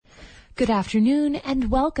Good afternoon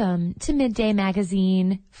and welcome to Midday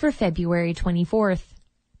Magazine for February 24th.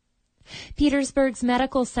 Petersburg's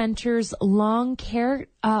Medical Center's long-term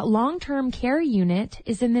care unit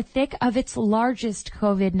is in the thick of its largest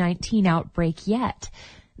COVID-19 outbreak yet.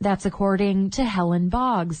 That's according to Helen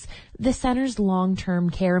Boggs, the center's long-term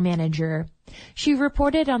care manager. She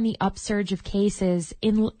reported on the upsurge of cases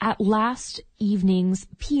at last evening's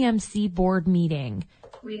PMC board meeting.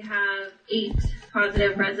 We have 8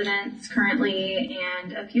 positive residents currently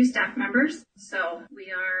and a few staff members, so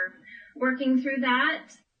we are working through that.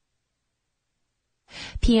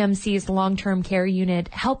 PMC's long-term care unit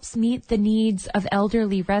helps meet the needs of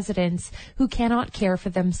elderly residents who cannot care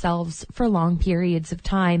for themselves for long periods of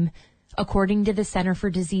time. According to the Center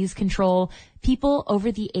for Disease Control, people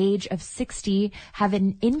over the age of 60 have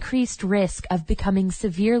an increased risk of becoming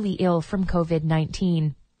severely ill from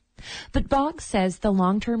COVID-19. But Boggs says the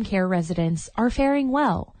long-term care residents are faring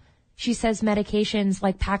well. She says medications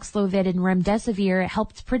like Paxlovid and Remdesivir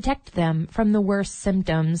helped protect them from the worst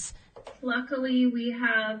symptoms. Luckily, we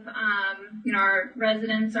have, our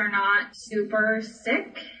residents are not super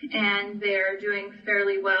sick and they're doing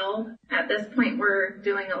fairly well. At this point, we're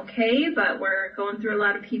doing okay, but we're going through a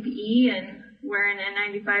lot of PPE and wearing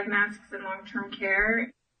N95 masks in long-term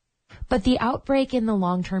care. But the outbreak in the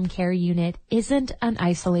long-term care unit isn't an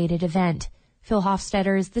isolated event. Phil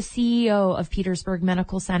Hofstetter is the CEO of Petersburg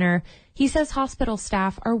Medical Center. He says hospital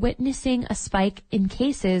staff are witnessing a spike in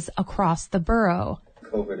cases across the borough.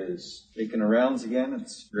 COVID is making the rounds again.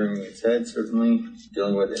 It's rearing its head, certainly.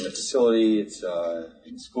 Dealing with it in the facility, it's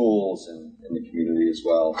in schools and in the community as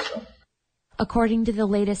well. So. According to the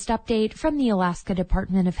latest update from the Alaska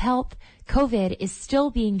Department of Health, COVID is still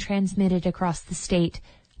being transmitted across the state.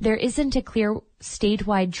 There isn't a clear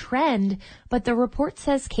statewide trend, but the report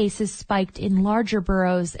says cases spiked in larger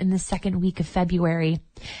boroughs in the second week of February.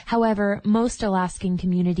 However, most Alaskan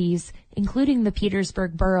communities, including the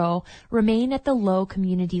Petersburg borough, remain at the low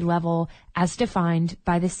community level as defined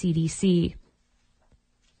by the CDC.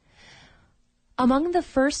 Among the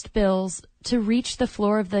first bills to reach the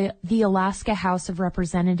floor of the Alaska House of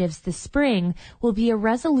Representatives this spring will be a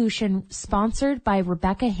resolution sponsored by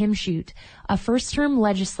Rebecca Himschoot, a first-term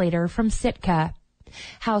legislator from Sitka.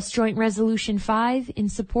 House Joint Resolution 5, in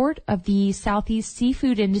support of the Southeast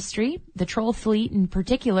seafood industry, the troll fleet in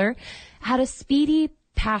particular, had a speedy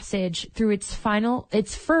passage through its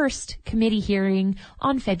first committee hearing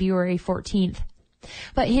on February 14th.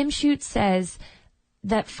 But Himschoot says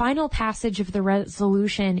that final passage of the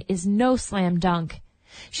resolution is no slam dunk.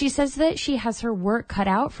 She says that she has her work cut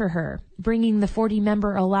out for her, bringing the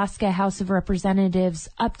 40-member Alaska House of Representatives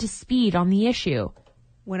up to speed on the issue.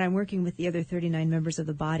 When I'm working with the other 39 members of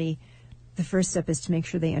the body, the first step is to make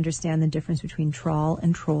sure they understand the difference between trawl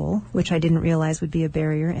and troll, which I didn't realize would be a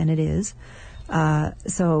barrier, and it is.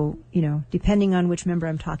 So, depending on which member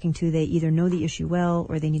I'm talking to, they either know the issue well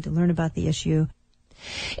or they need to learn about the issue.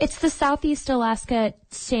 It's the Southeast Alaska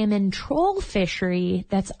salmon troll fishery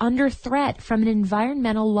that's under threat from an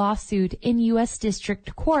environmental lawsuit in U.S.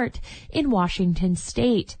 District Court in Washington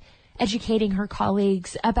State. Educating her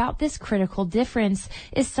colleagues about this critical difference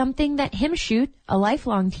is something that Himschoot, a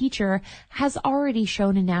lifelong teacher, has already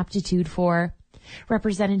shown an aptitude for.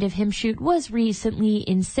 Representative Himschoot was recently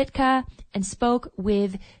in Sitka and spoke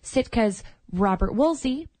with Sitka's Robert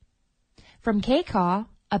Woolsey from KCAW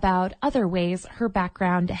about other ways her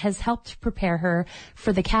background has helped prepare her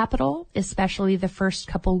for the Capitol, especially the first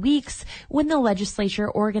couple weeks when the legislature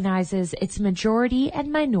organizes its majority and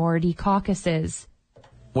minority caucuses.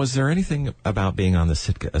 Was there anything about being on the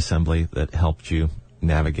Sitka Assembly that helped you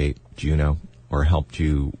navigate Juneau or helped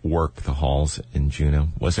you work the halls in Juneau?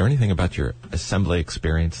 Was there anything about your assembly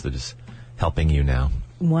experience that is helping you now?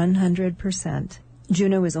 100%.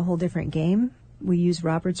 Juneau is a whole different game. We use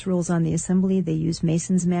Robert's rules on the assembly. They use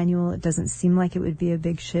Mason's manual. It doesn't seem like it would be a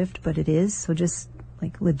big shift, but it is. So just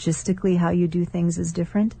like logistically how you do things is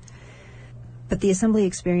different. But the assembly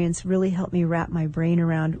experience really helped me wrap my brain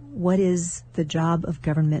around what is the job of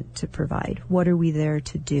government to provide? What are we there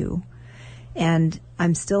to do? And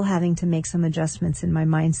I'm still having to make some adjustments in my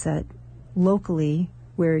mindset locally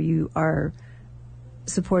where you are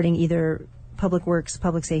supporting either public works,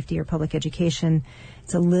 public safety, or public education.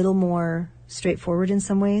 It's a little more straightforward in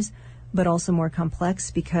some ways, but also more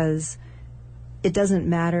complex because it doesn't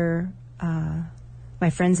matter. My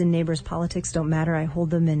friends and neighbors' politics don't matter. I hold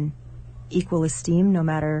them in equal esteem no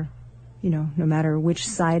matter which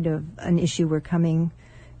side of an issue we're coming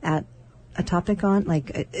at a topic on. Like,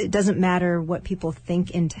 it doesn't matter what people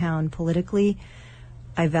think in town politically.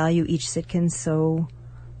 I value each Sitkin so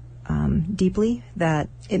deeply that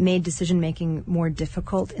it made decision-making more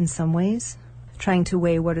difficult in some ways, trying to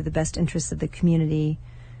weigh what are the best interests of the community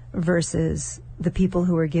versus the people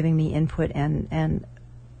who are giving me input and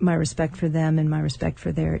my respect for them and my respect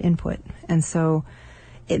for their input. And so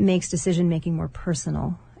it makes decision-making more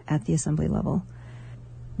personal at the assembly level.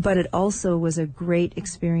 But it also was a great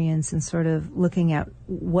experience in sort of looking at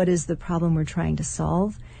what is the problem we're trying to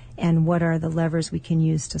solve and what are the levers we can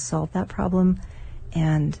use to solve that problem.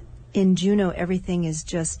 And in Juneau, everything is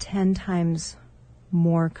just 10 times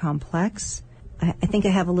more complex. I think I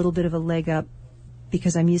have a little bit of a leg up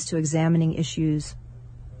because I'm used to examining issues,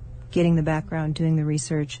 getting the background, doing the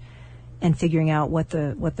research, and figuring out what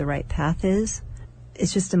the right path is.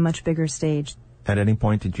 It's just a much bigger stage. At any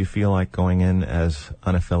point, did you feel like going in as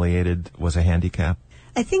unaffiliated was a handicap?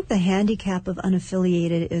 I think the handicap of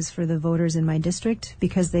unaffiliated is for the voters in my district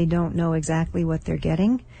because they don't know exactly what they're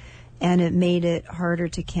getting. And it made it harder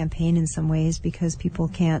to campaign in some ways because people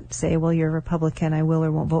can't say, well, you're a Republican, I will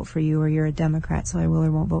or won't vote for you, or you're a Democrat, so I will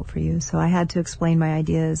or won't vote for you. So I had to explain my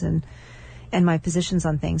ideas and my positions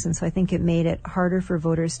on things. And so I think it made it harder for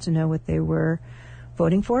voters to know what they were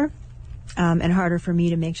voting for, and harder for me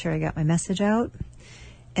to make sure I got my message out.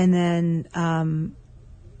 And then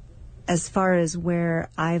as far as where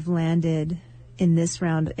I've landed in this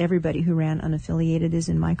round, everybody who ran unaffiliated is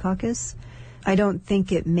in my caucus. I don't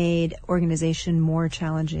think it made organization more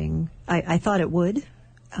challenging. I thought it would,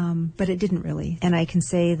 but it didn't really. And I can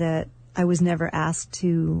say that I was never asked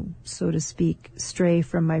to, so to speak, stray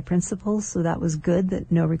from my principles, so that was good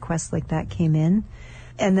that no requests like that came in.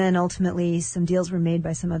 And then ultimately some deals were made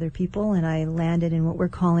by some other people, and I landed in what we're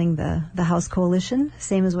calling the House Coalition,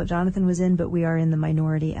 same as what Jonathan was in, but we are in the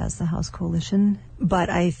minority as the House Coalition.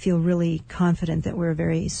 But I feel really confident that we're a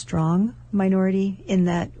very strong minority in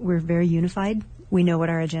that we're very unified. We know what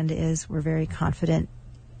our agenda is. We're very confident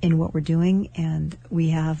in what we're doing, and we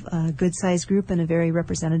have a good-sized group and a very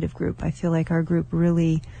representative group. I feel like our group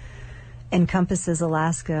really encompasses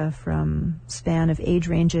Alaska from span of age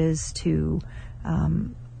ranges to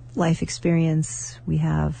life experience. We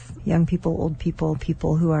have young people, old people,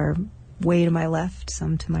 people who are way to my left,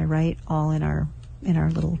 some to my right, all in our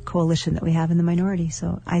little coalition that we have in the minority.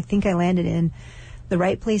 So I think I landed in the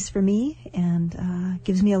right place for me, and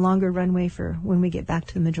gives me a longer runway for when we get back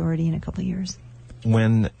to the majority in a couple of years.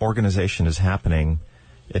 When organization is happening,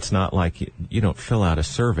 it's not like you don't fill out a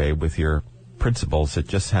survey with your principles. It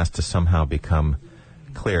just has to somehow become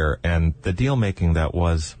clear. And the deal making that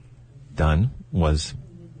was done was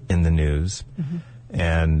in the news. Mm-hmm.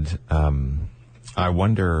 And I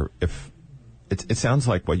wonder if it sounds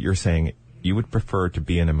like what you're saying, you would prefer to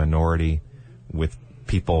be in a minority with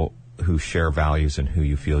people who share values and who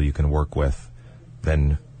you feel you can work with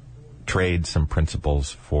than trade some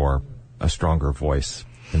principles for a stronger voice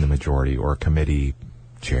in the majority or a committee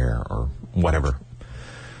chair or whatever.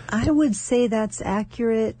 I would say that's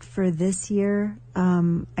accurate for this year.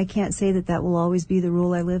 I can't say that will always be the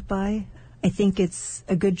rule I live by. I think it's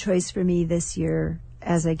a good choice for me this year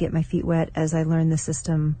as I get my feet wet, as I learn the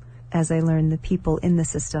system, as I learn the people in the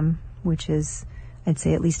system, which is, I'd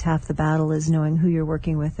say at least half the battle is knowing who you're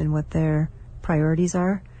working with and what their priorities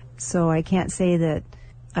are. So I can't say that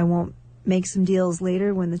I won't make some deals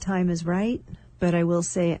later when the time is right, but I will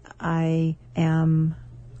say I am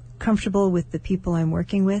comfortable with the people I'm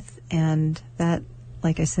working with, and that,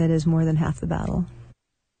 like I said, is more than half the battle.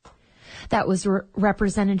 That was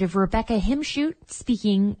Representative Rebecca Himschoot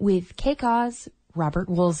speaking with KCAW's Robert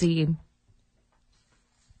Woolsey.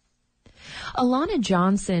 Alana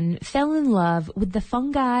Johnson fell in love with the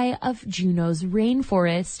fungi of Juneau's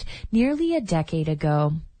rainforest nearly a decade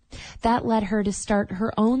ago. That led her to start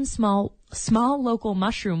her own small local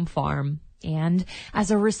mushroom farm. And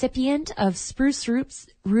as a recipient of Spruce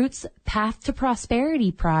Root's Path to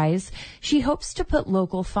Prosperity Prize, she hopes to put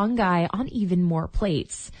local fungi on even more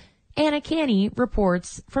plates. Anna Canny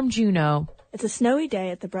reports from Juneau. It's a snowy day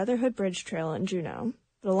at the Brotherhood Bridge Trail in Juneau,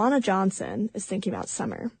 but Alana Johnson is thinking about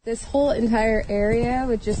summer. This whole entire area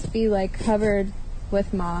would just be like covered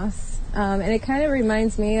with moss, and it kind of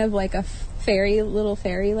reminds me of like a little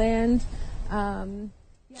fairyland.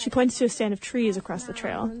 She points to a stand of trees across the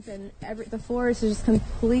trail. And the forest is just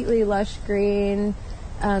completely lush green.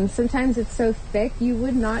 Sometimes it's so thick you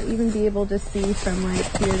would not even be able to see from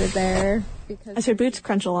like here to there. As her boots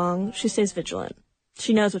crunch along, she stays vigilant.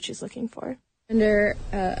 She knows what she's looking for. Under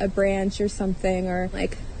a branch or something, or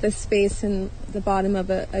like the space in the bottom of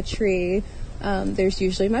a tree, there's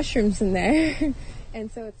usually mushrooms in there. And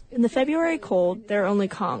so in the February cold, there are only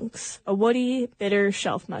conchs, a woody, bitter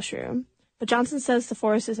shelf mushroom. But Johnson says the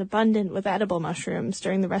forest is abundant with edible mushrooms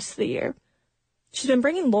during the rest of the year. She's been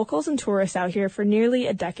bringing locals and tourists out here for nearly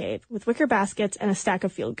a decade with wicker baskets and a stack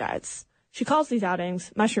of field guides. She calls these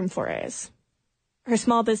outings mushroom forays. Her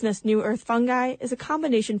small business, New Earth Fungi, is a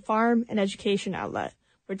combination farm and education outlet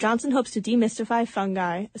where Johnson hopes to demystify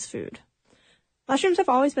fungi as food. Mushrooms have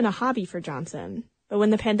always been a hobby for Johnson, but when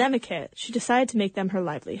the pandemic hit, she decided to make them her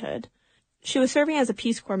livelihood. She was serving as a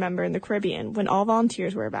Peace Corps member in the Caribbean when all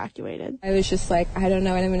volunteers were evacuated. I was just like, I don't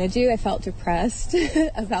know what I'm going to do. I felt depressed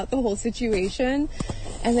about the whole situation.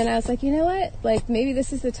 And then I was like, you know what? Like, maybe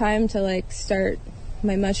this is the time to, like, start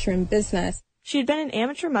my mushroom business. She had been an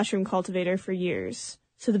amateur mushroom cultivator for years,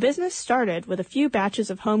 so the business started with a few batches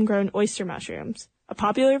of homegrown oyster mushrooms, a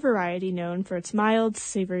popular variety known for its mild,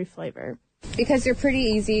 savory flavor. Because they're pretty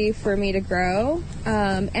easy for me to grow,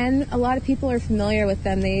 and a lot of people are familiar with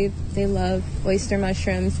them. They love oyster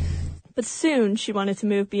mushrooms. But soon she wanted to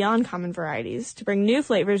move beyond common varieties to bring new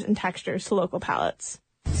flavors and textures to local palates.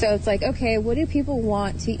 So it's like, okay, what do people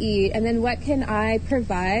want to eat? And then what can I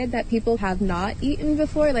provide that people have not eaten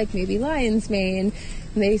before? Like maybe lion's mane.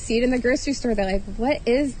 And they see it in the grocery store. They're like, what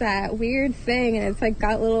is that weird thing? And it's like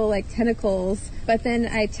got little like tentacles. But then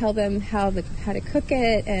I tell them how to cook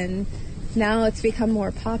it, and now it's become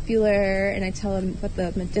more popular, and I tell them what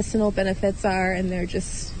the medicinal benefits are, and they're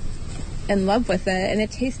just in love with it. And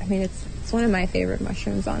it tastes, I mean, it's one of my favorite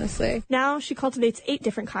mushrooms, honestly. Now she cultivates 8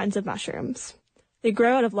 different kinds of mushrooms. They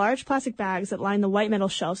grow out of large plastic bags that line the white metal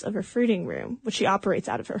shelves of her fruiting room, which she operates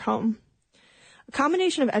out of her home. A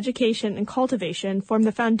combination of education and cultivation form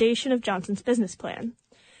the foundation of Johnson's business plan.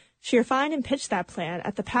 She refined and pitched that plan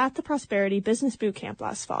at the Path to Prosperity Business Boot Camp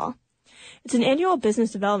last fall. It's an annual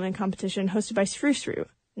business development competition hosted by Spruce Root,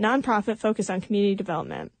 a nonprofit focused on community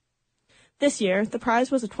development. This year, the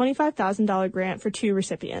prize was a $25,000 grant for 2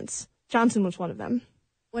 recipients. Johnson was one of them.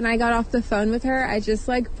 When I got off the phone with her, I just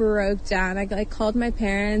like broke down. I like called my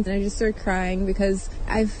parents and I just started crying because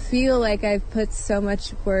I feel like I've put so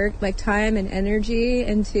much work, like time and energy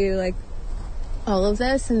into like all of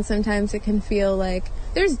this, and sometimes it can feel like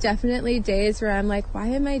there's definitely days where I'm like, why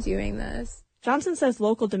am I doing this? Johnson says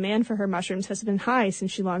local demand for her mushrooms has been high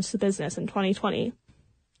since she launched the business in 2020.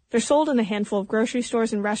 They're sold in a handful of grocery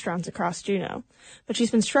stores and restaurants across Juneau, but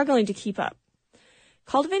she's been struggling to keep up.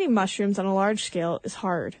 Cultivating mushrooms on a large scale is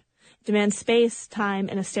hard. It demands space, time,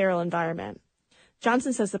 and a sterile environment.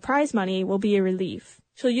 Johnson says the prize money will be a relief.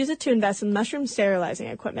 She'll use it to invest in mushroom sterilizing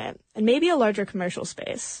equipment and maybe a larger commercial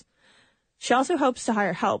space. She also hopes to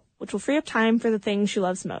hire help, which will free up time for the thing she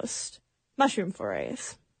loves most, mushroom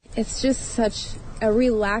forays. It's just such a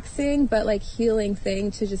relaxing but like healing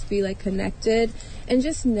thing to just be like connected and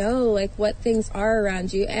just know like what things are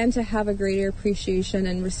around you, and to have a greater appreciation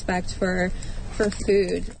and respect for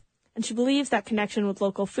food. And she believes that connection with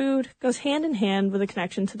local food goes hand in hand with a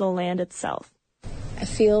connection to the land itself. I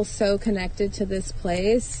feel so connected to this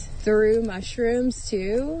place through mushrooms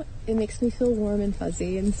too. It makes me feel warm and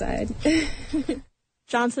fuzzy inside.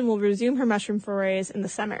 Johnson will resume her mushroom forays in the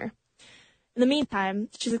summer. In the meantime,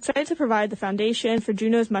 she's excited to provide the foundation for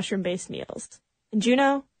Juneau's mushroom-based meals. In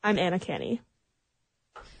Juneau, I'm Anna Canny.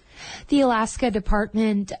 The Alaska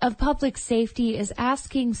Department of Public Safety is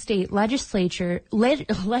asking state legislators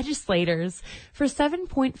for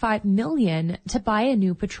 $7.5 million to buy a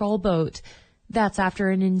new patrol boat. That's after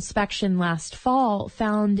an inspection last fall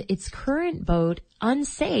found its current boat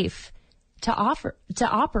unsafe to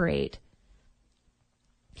operate.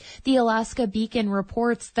 The Alaska Beacon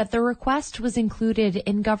reports that the request was included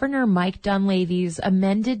in Governor Mike Dunleavy's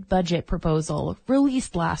amended budget proposal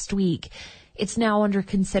released last week. It's now under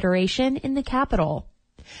consideration in the Capitol.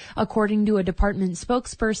 According to a department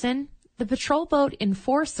spokesperson, the patrol boat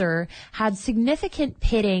Enforcer had significant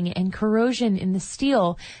pitting and corrosion in the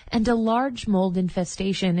steel and a large mold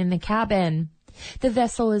infestation in the cabin. The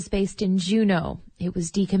vessel is based in Juneau. It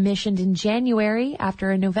was decommissioned in January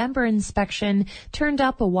after a November inspection turned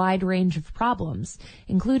up a wide range of problems,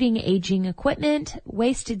 including aging equipment,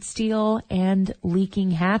 wasted steel, and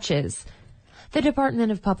leaking hatches. The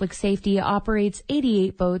Department of Public Safety operates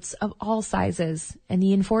 88 boats of all sizes, and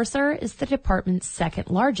the Enforcer is the department's second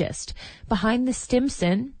largest, behind the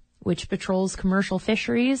Stimson, which patrols commercial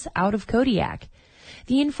fisheries out of Kodiak.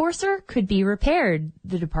 The Enforcer could be repaired,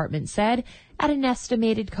 the department said, at an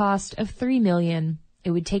estimated cost of $3 million.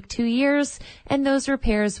 It would take 2 years, and those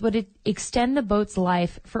repairs would extend the boat's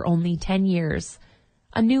life for only 10 years.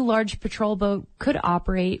 A new large patrol boat could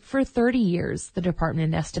operate for 30 years, the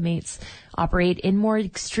department estimates, operate in more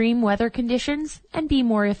extreme weather conditions, and be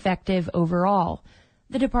more effective overall.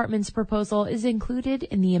 The department's proposal is included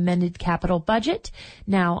in the amended capital budget,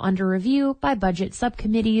 now under review by budget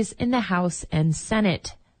subcommittees in the House and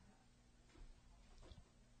Senate.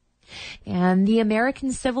 And the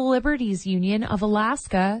American Civil Liberties Union of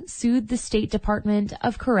Alaska sued the State Department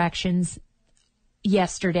of Corrections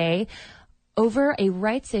yesterday over a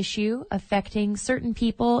rights issue affecting certain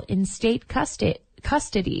people in state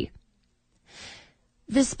custody.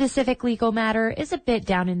 The specific legal matter is a bit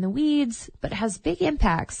down in the weeds, but has big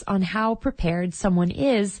impacts on how prepared someone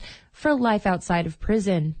is for life outside of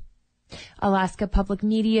prison. Alaska Public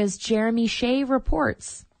Media's Jeremy Shea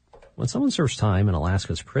reports. When someone serves time in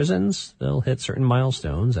Alaska's prisons, they'll hit certain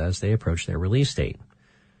milestones as they approach their release date.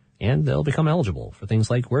 And they'll become eligible for things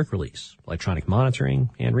like work release, electronic monitoring,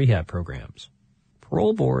 and rehab programs.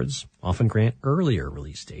 Parole boards often grant earlier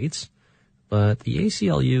release dates, but the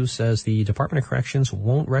ACLU says the Department of Corrections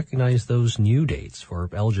won't recognize those new dates for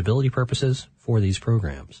eligibility purposes for these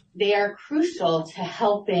programs. They are crucial to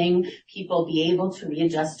helping people be able to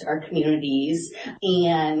readjust to our communities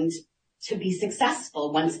and to be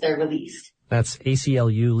successful once they're released. That's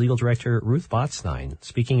ACLU Legal Director Ruth Botstein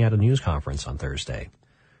speaking at a news conference on Thursday.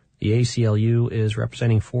 The ACLU is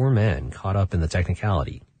representing 4 men caught up in the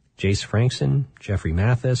technicality: Jace Frankson, Jeffrey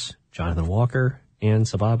Mathis, Jonathan Walker, and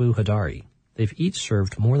Sababu Hadari. They've each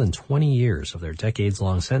served more than 20 years of their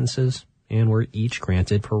decades-long sentences and were each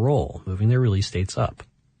granted parole, moving their release dates up.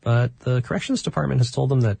 But the Corrections Department has told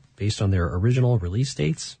them that based on their original release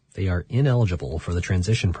dates, they are ineligible for the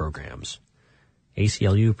transition programs.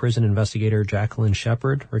 ACLU prison investigator Jacqueline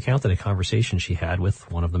Shepard recounted a conversation she had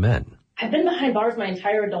with one of the men. I've been behind bars my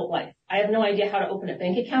entire adult life. I have no idea how to open a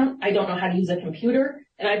bank account. I don't know how to use a computer,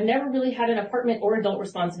 and I've never really had an apartment or adult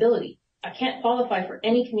responsibility. I can't qualify for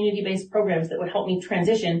any community-based programs that would help me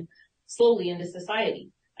transition slowly into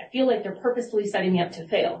society. I feel like they're purposefully setting me up to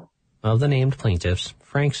fail. Of the named plaintiffs,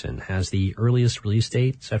 Frankson has the earliest release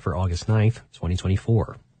date set for August 9th,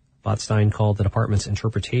 2024. Botstein called the department's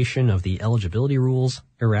interpretation of the eligibility rules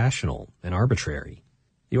irrational and arbitrary.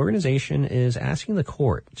 The organization is asking the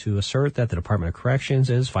court to assert that the Department of Corrections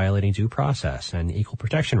is violating due process and equal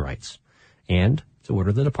protection rights, and to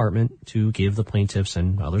order the department to give the plaintiffs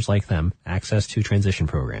and others like them access to transition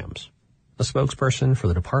programs. A spokesperson for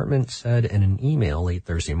the department said in an email late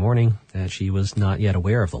Thursday morning that she was not yet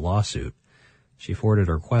aware of the lawsuit. She forwarded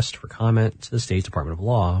a request for comment to the State Department of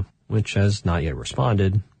Law, which has not yet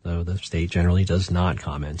responded, though the state generally does not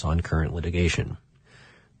comment on current litigation.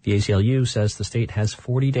 The ACLU says the state has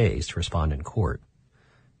 40 days to respond in court.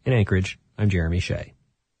 In Anchorage, I'm Jeremy Shea.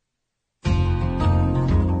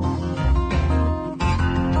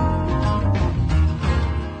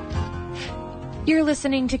 You're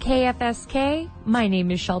listening to KFSK. My name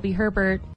is Shelby Herbert.